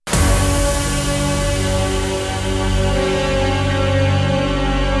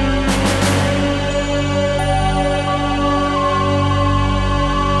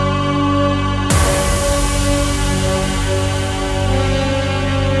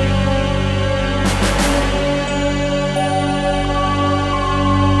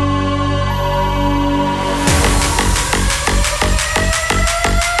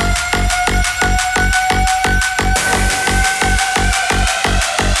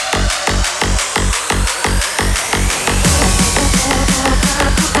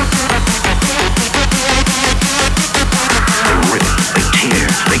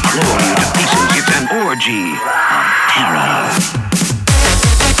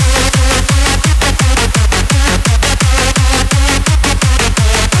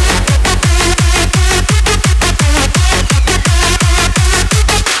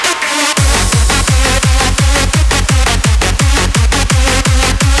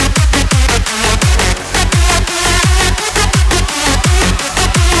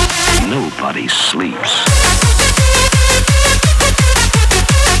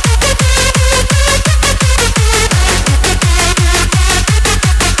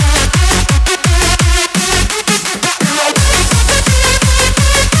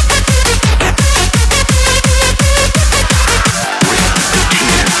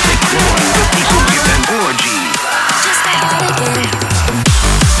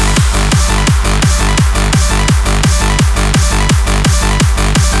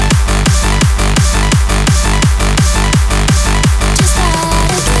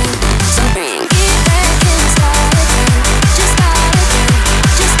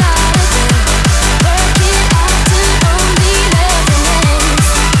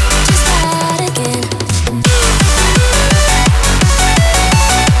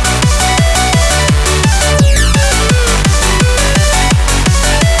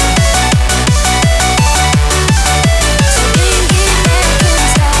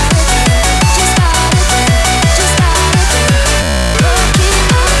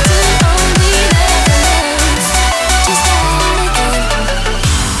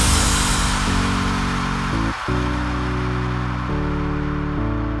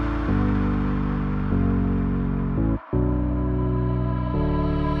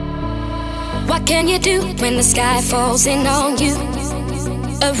can you do when the sky falls in on you?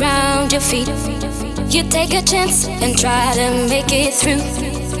 Around your feet, you take a chance and try to make it through.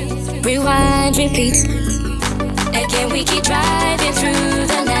 Rewind, repeat. Again we keep driving through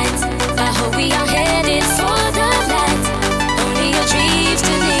the night. I hope we are headed for the light. Only your dreams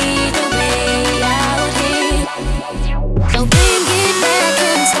to lead the way out here. So bring it back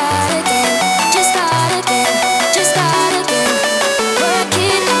and start again. Just start again, just start again. Work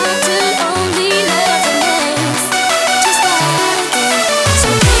it out till only love remains. Just start again. So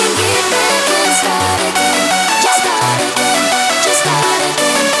bring it back and start again. Just start again, just start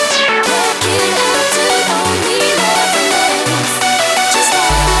again. Work it out till only love remains. Just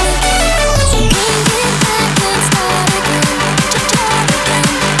start again. So bring it back and start again. Just start again,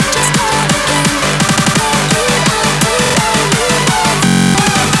 just start again. Work it out till only love remains.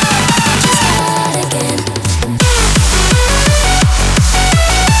 Just start again.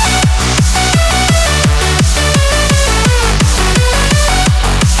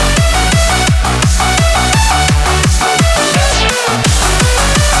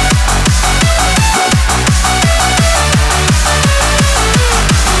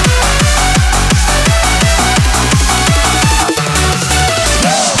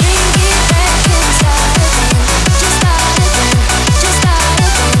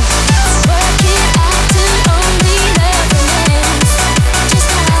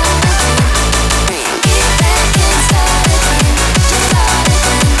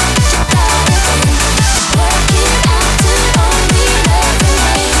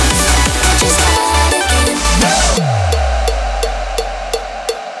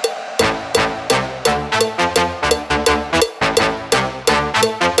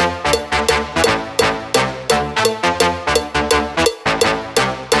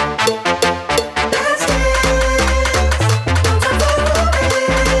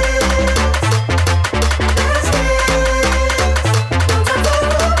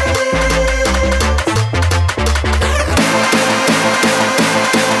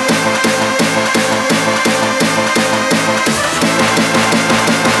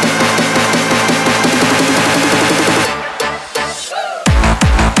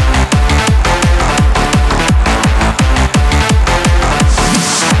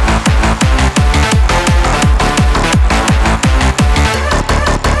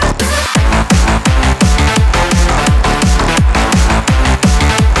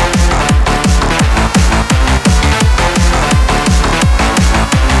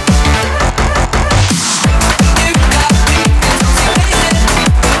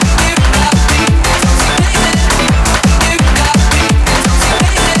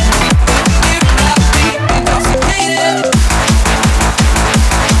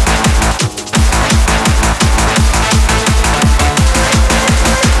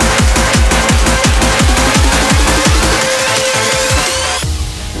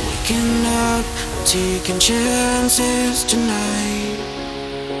 Taking chances tonight.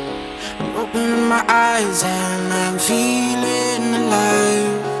 I'm opening my eyes and I'm feeling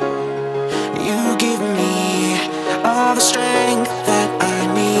alive. You give me all the strength that I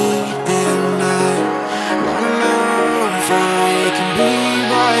need, and I wanna know if I can be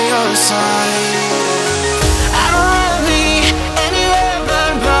by your side. I don't wanna be anywhere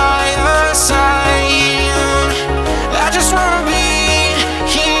but by your side. I just wanna be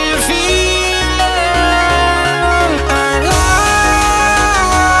here feeling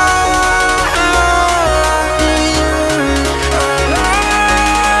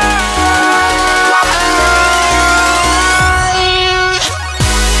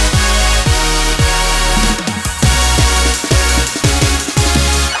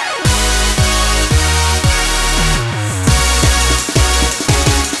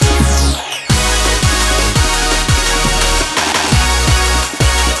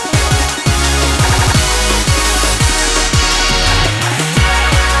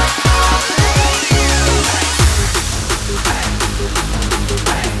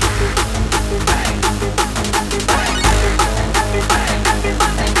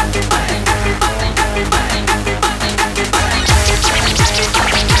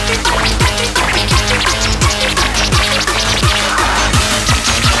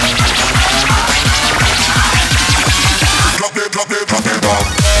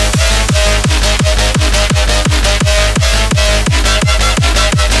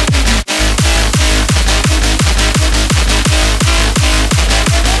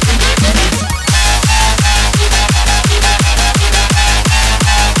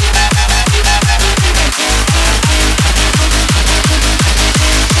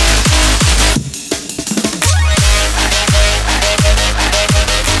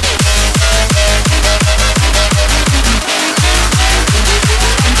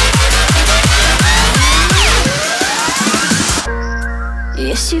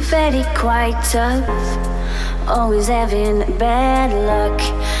Yes, you bet it quite tough. Always having bad luck.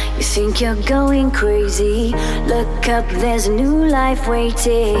 You think you're going crazy. Look up, there's a new life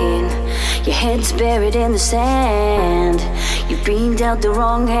waiting. Your head's buried in the sand. You've been dealt the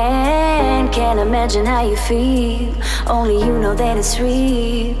wrong hand. Can't imagine how you feel. Only you know that it's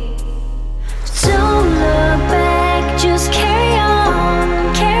real. Don't look back, just carry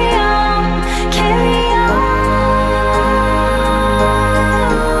on, carry on, carry on.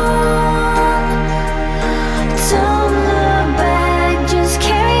 Don't look back, just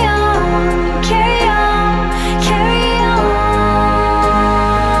carry on, carry on, carry on.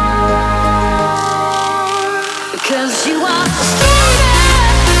 Because you are stronger.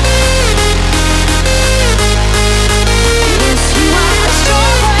 Yes, you are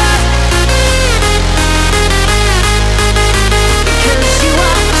stronger. Because you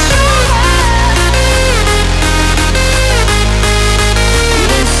are stronger.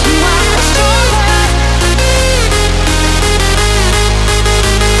 Yes, you are stronger.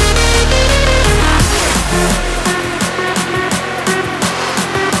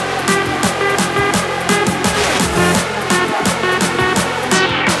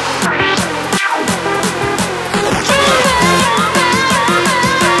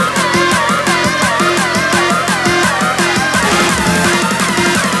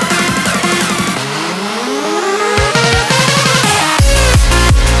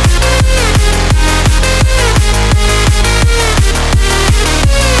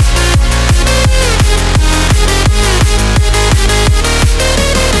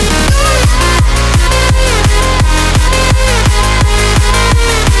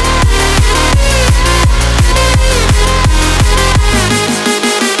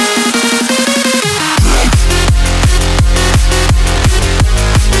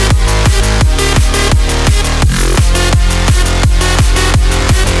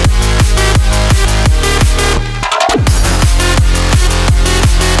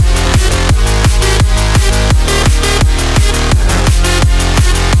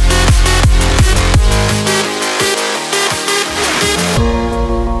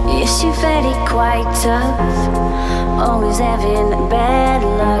 Yes, you've had it quite tough. Always having bad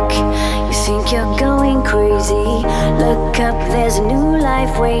luck. You think you're going crazy. Look up, there's a new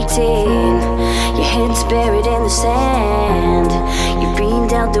life waiting. Your head's buried in the sand. You've been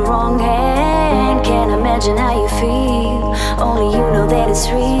dealt the wrong hand. Can't imagine how you feel. Only you know that it's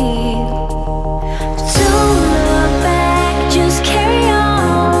real. Don't look back, just carry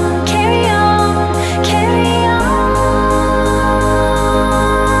on, carry on, carry on.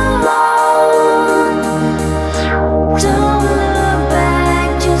 Don't look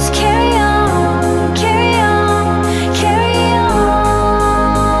back, just carry on, carry on, carry on.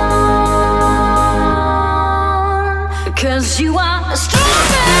 Because you are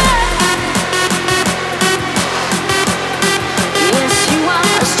stronger. Yes, you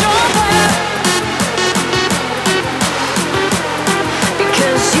are stronger.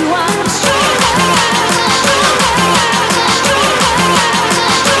 Because you are stronger.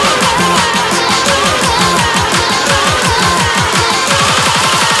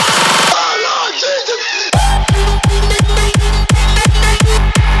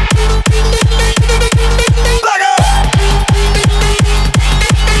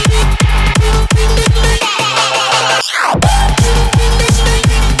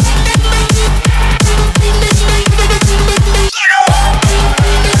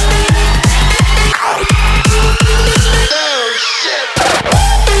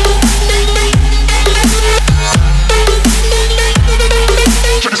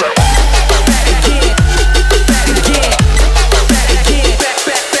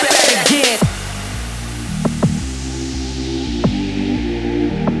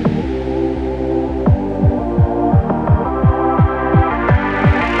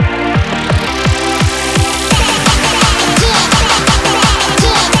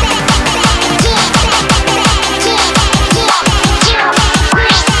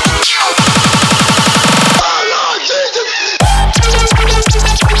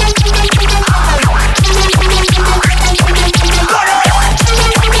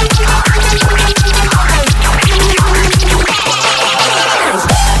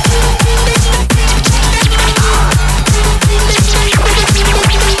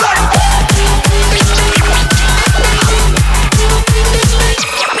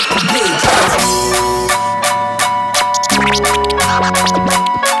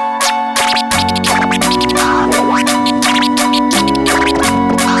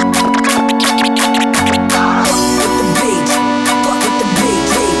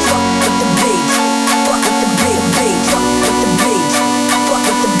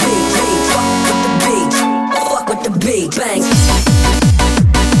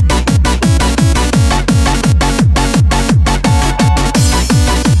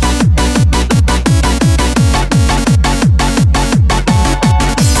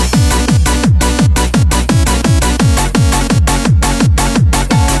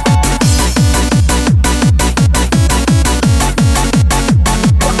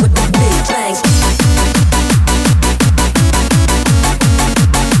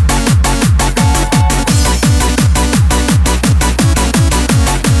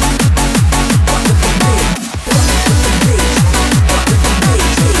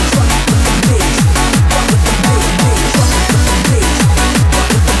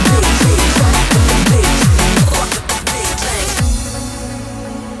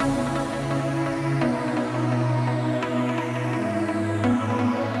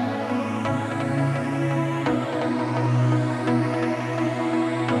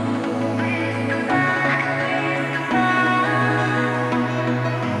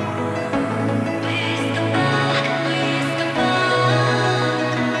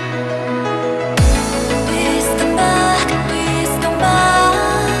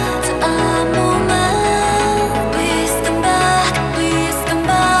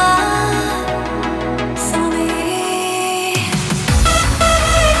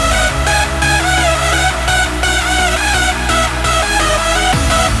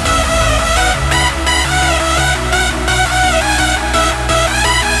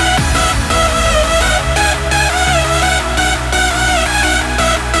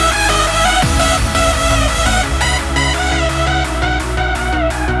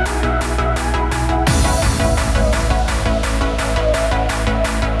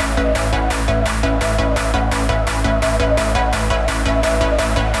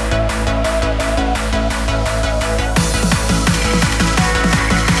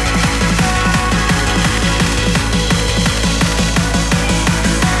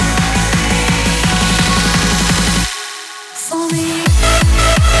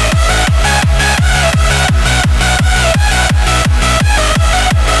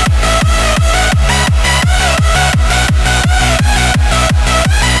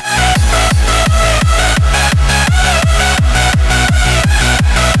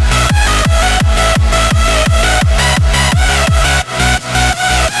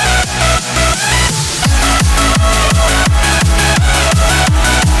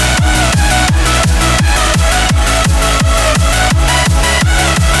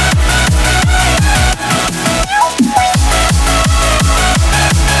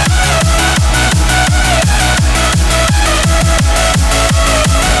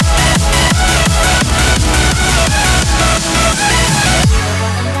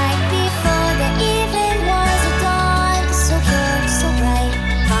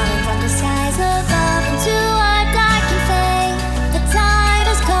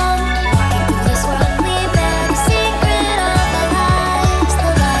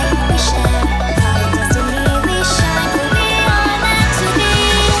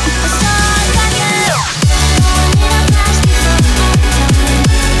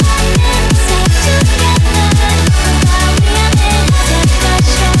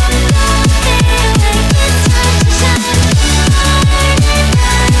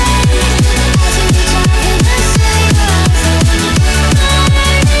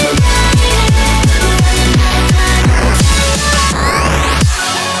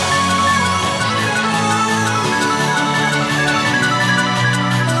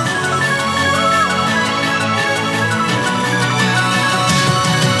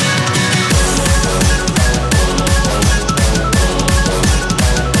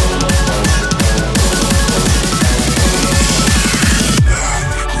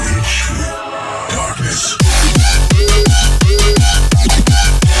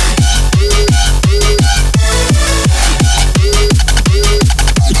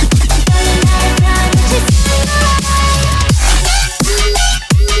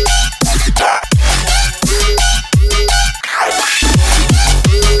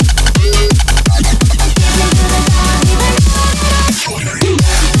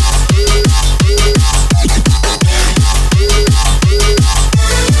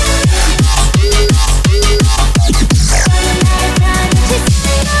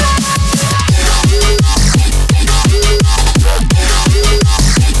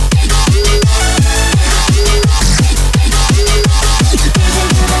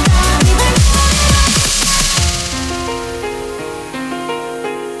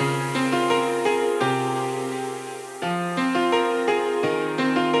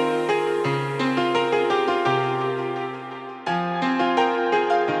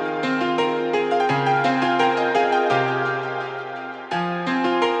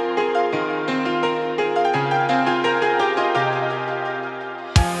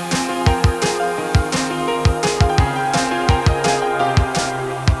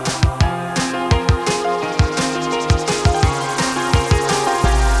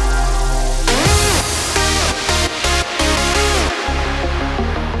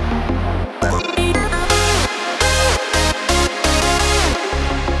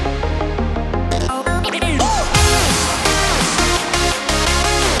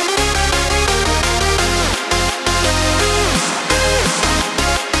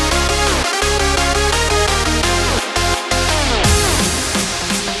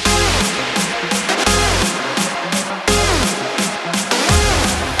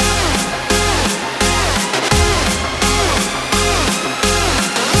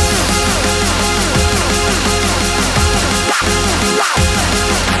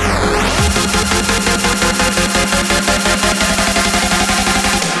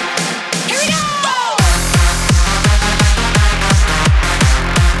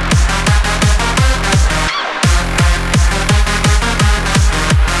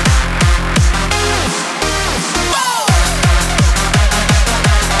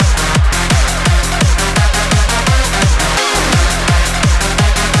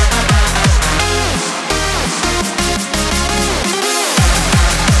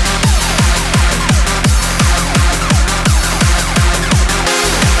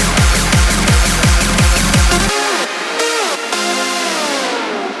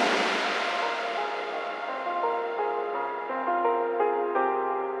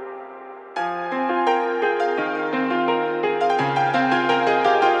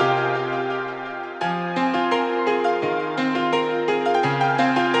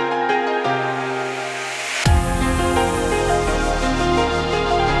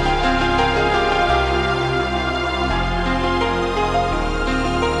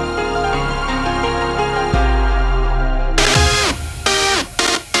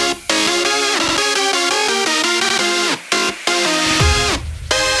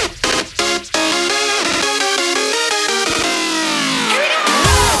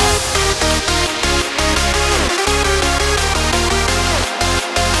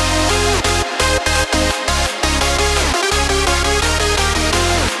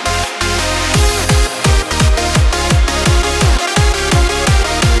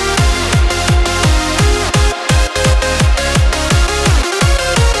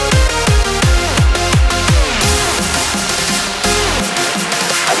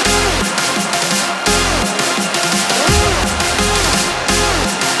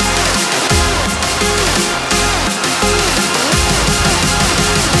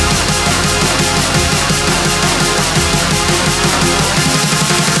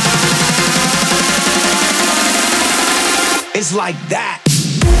 sounds like that.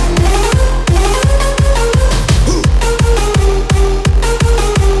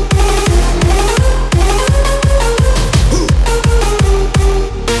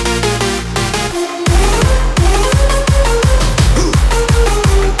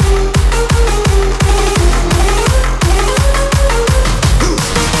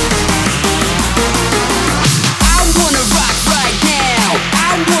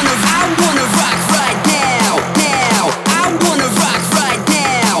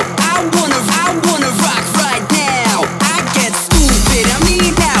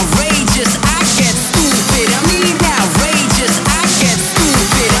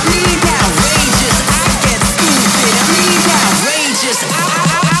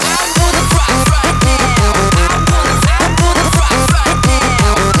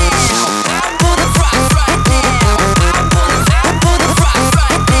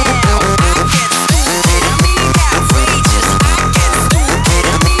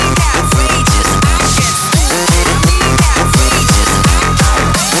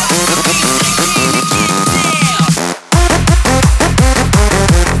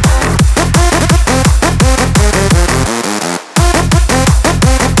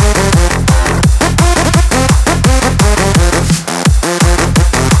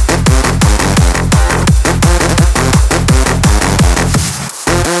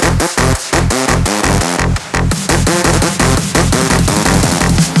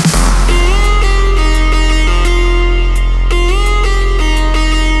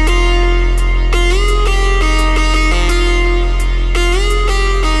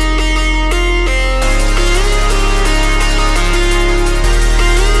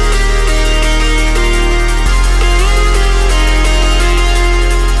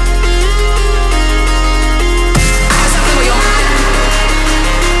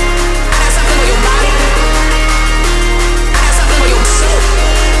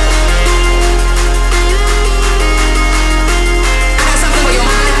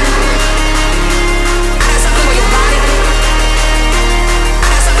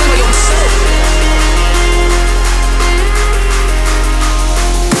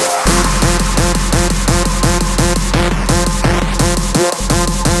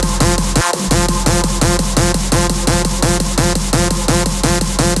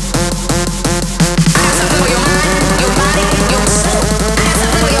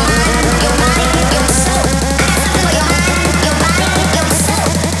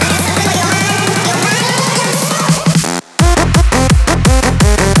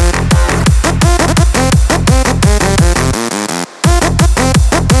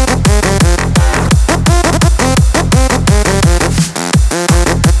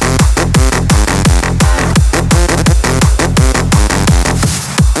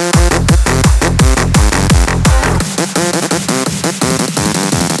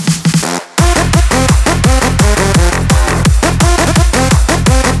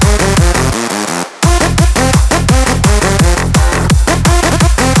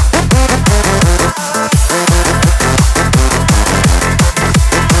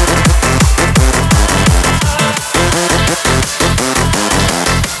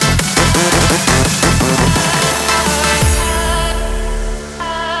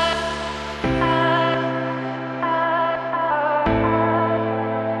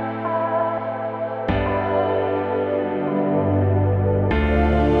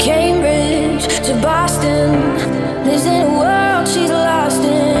 To Boston, lives in a world she's lost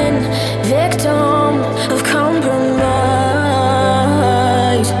in, victim of compromise.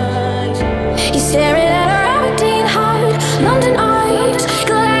 He's staring at her Ravine heart, London eyes,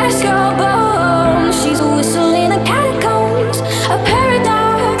 Glasgow bones. She's a whistle in the catacombs, a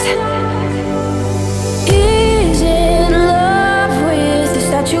paradox. He's in love with the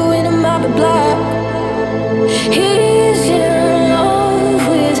statue in a marble block. He's in love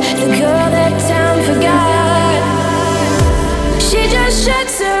with the girl that time forgot.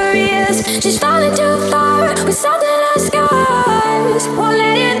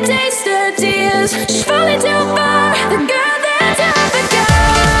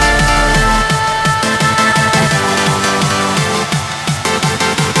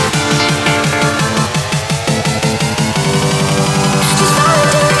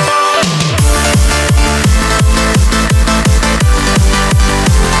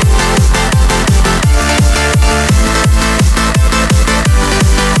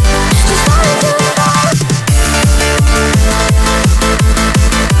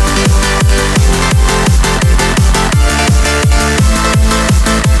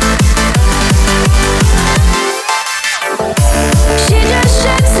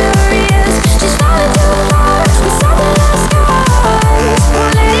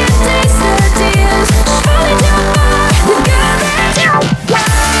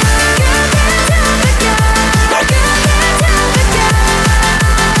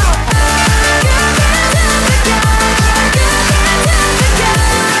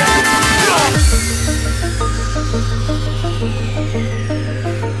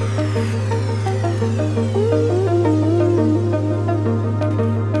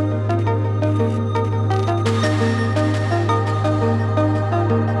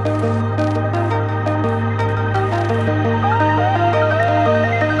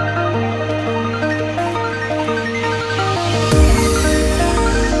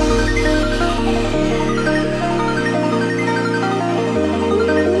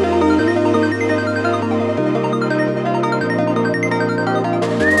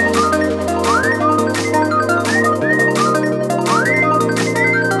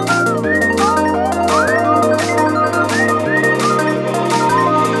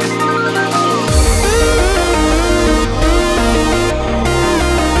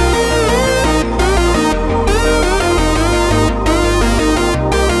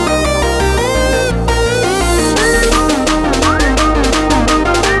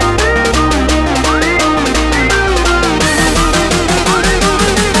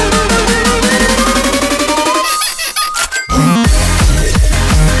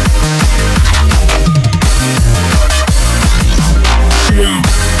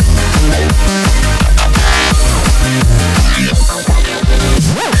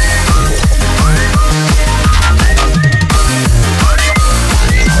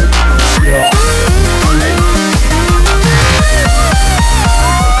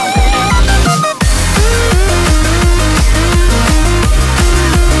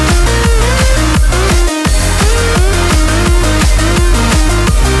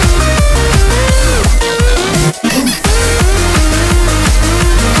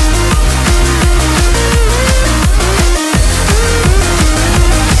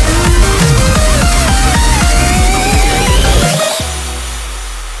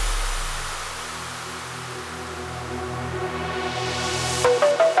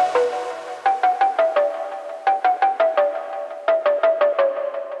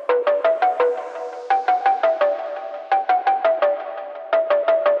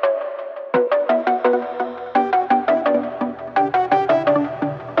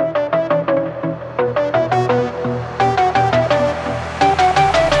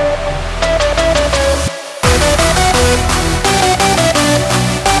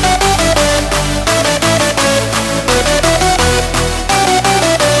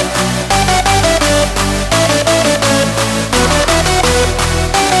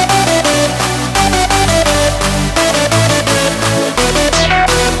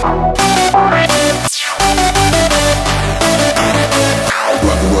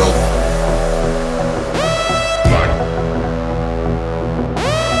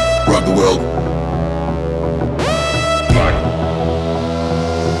 rock the world.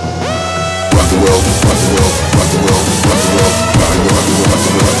 Rock the world, rock the world, rock the world, rock the world, rock the world, rock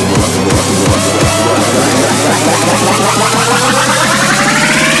the world, rock the world,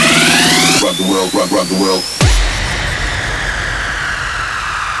 rock the world, rock the world, rock the world.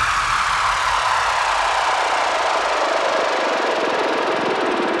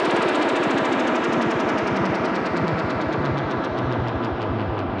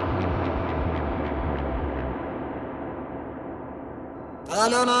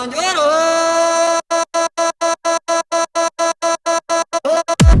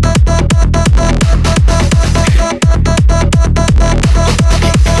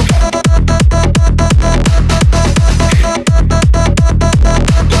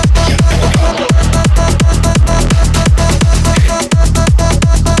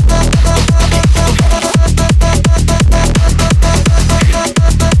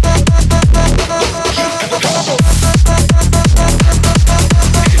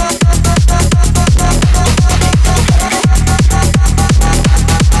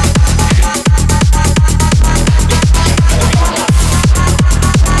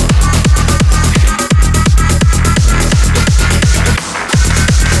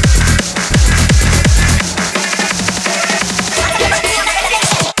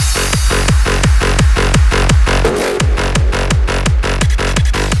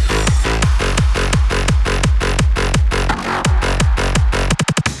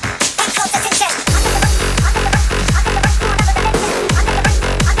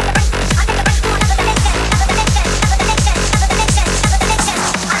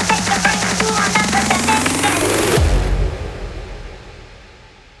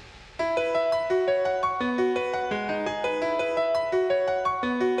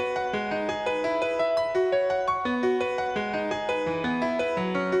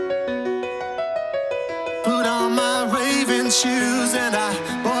 Put on my Ravine shoes and I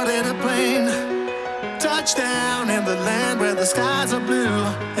boarded a plane. Touchdown in the land where the skies are blue.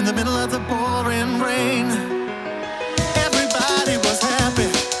 In the middle of the pouring rain, everybody was happy.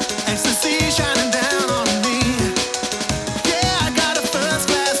 Ecstasy shining down on me. Yeah, I got a first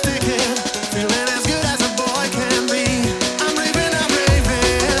class ticket, feeling as good as a boy can be. I'm raving, I'm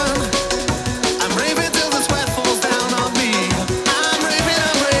raving, I'm raving till the sweat falls down on me. I'm raving,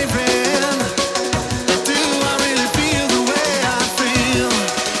 I'm raving. Do I really feel the way I feel?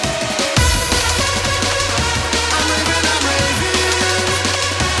 I'm raving, I'm raving.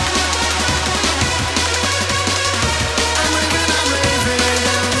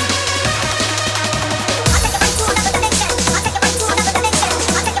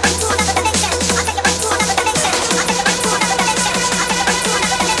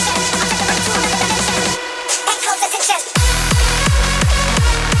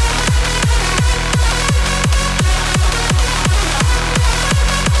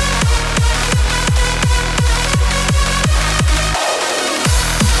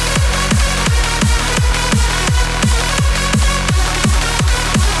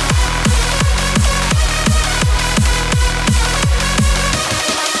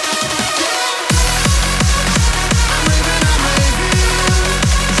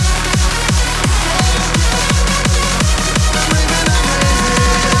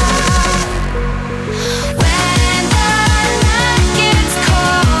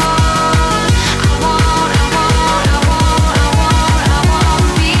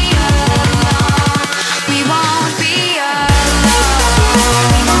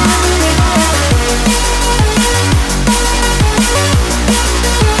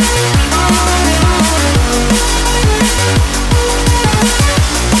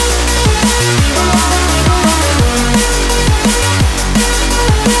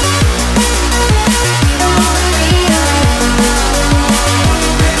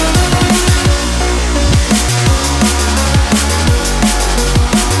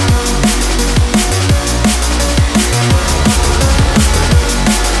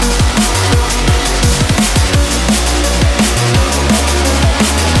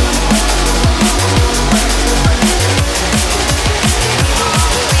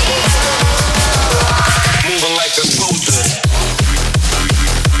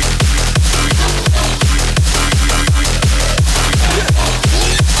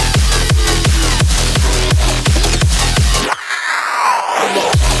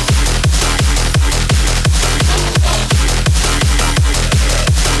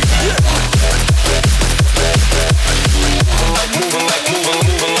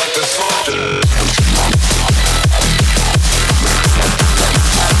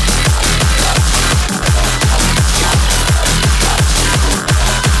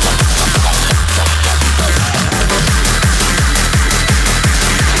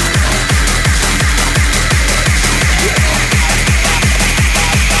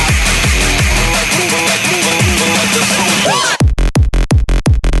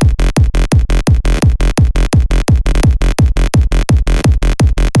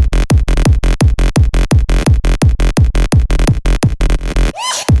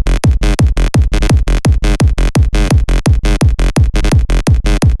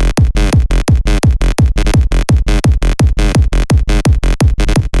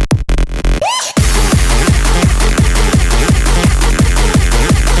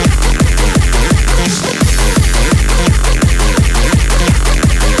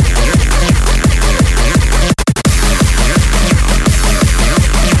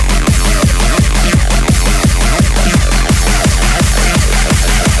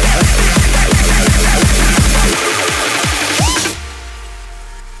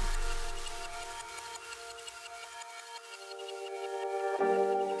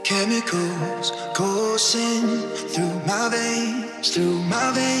 Chemicals coursing through my veins,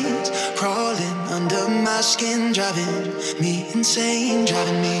 crawling under my skin, driving me insane,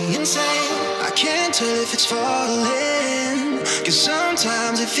 I can't tell if it's falling, 'cause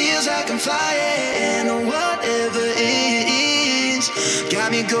sometimes it feels like I'm flying, or whatever it is,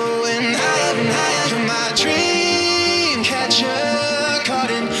 got me going higher and higher. You're my dream catcher,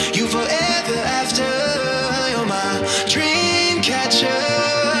 caught in you forever after. You're my dream catcher,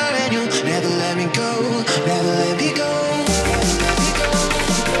 and you'll never let me go, never let me go.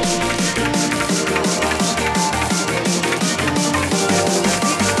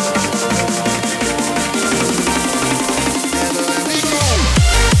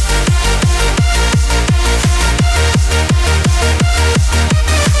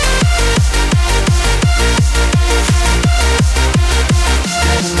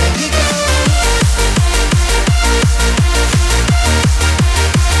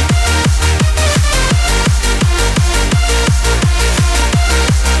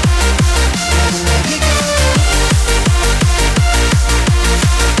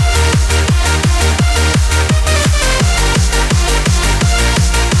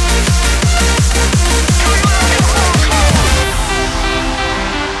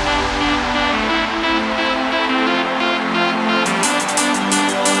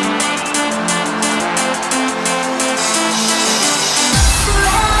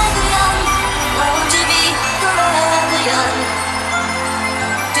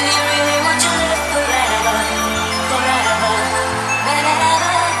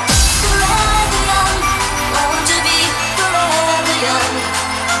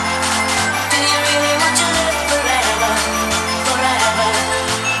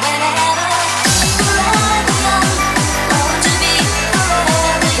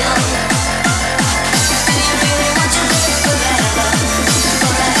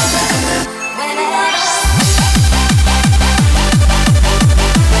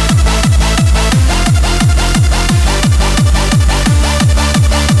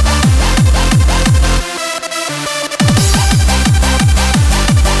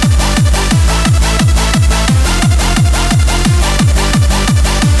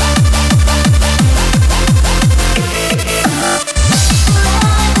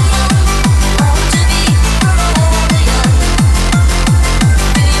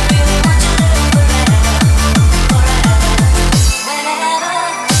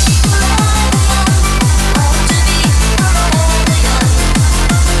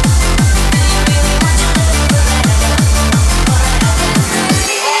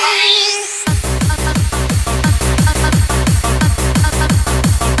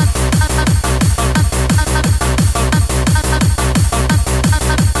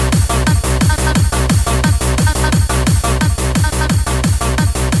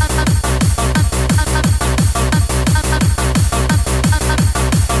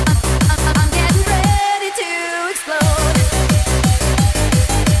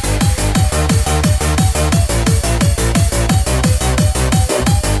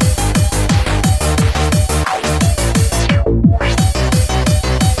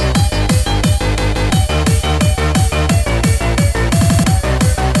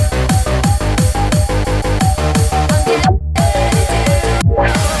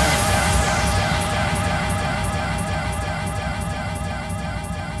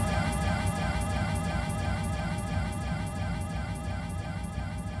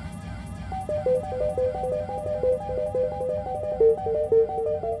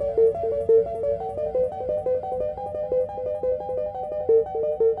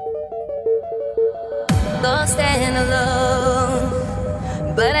 Lost and alone,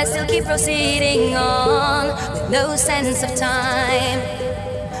 but I still keep proceeding on with no sense of time.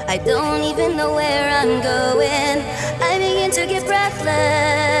 I don't even know where I'm going. I begin to get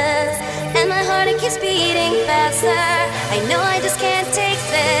breathless, and my heart it keeps beating faster. I know I just can't take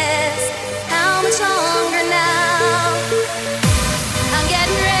this. How much longer now? I'm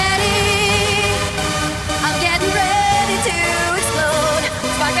getting ready. I'm getting ready to explode.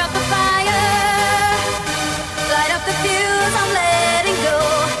 Spark up the fire. Light up the fuse, I'm letting go.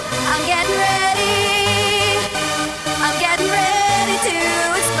 I'm getting ready. I'm getting ready to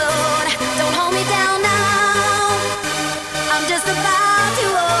explode. Don't hold me down now. I'm just about to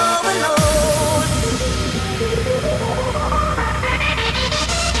overload.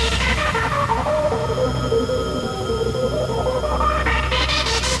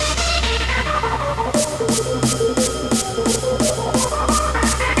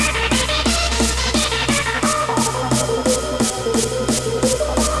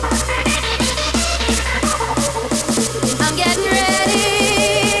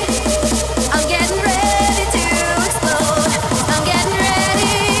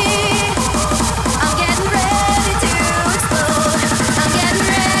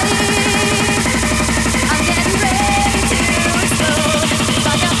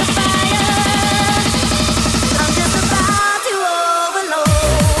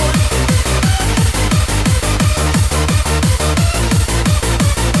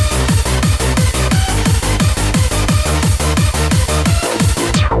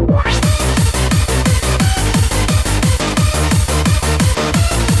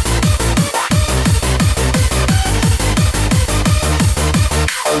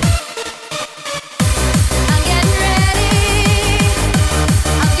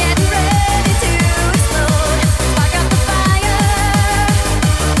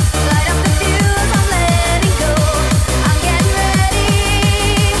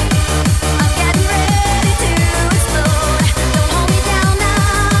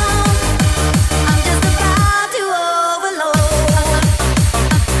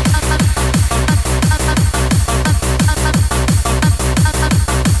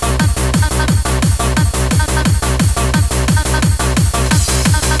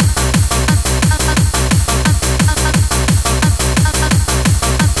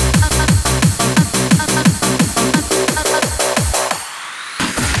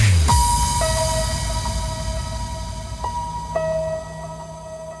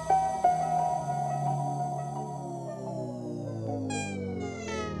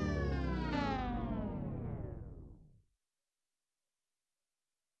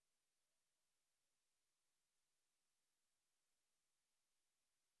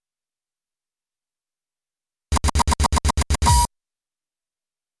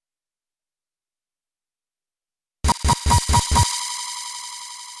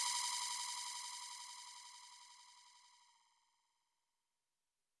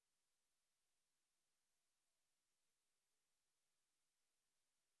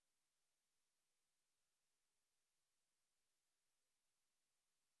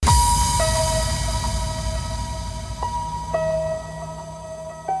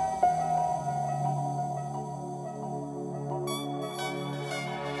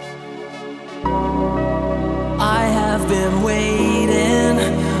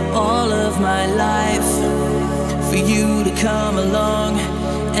 you to come along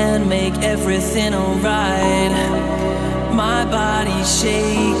and make everything alright. My body's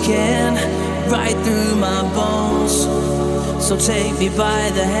shaking right through my bones. So take me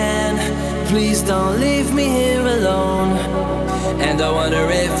by the hand, please don't leave me here alone. And I wonder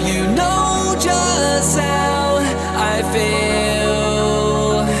if you know just how I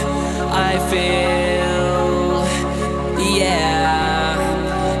feel. I feel, yeah.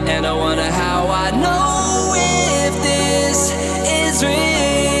 And I wonder how I know if this is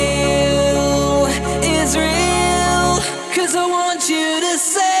real, is real. 'Cause I want you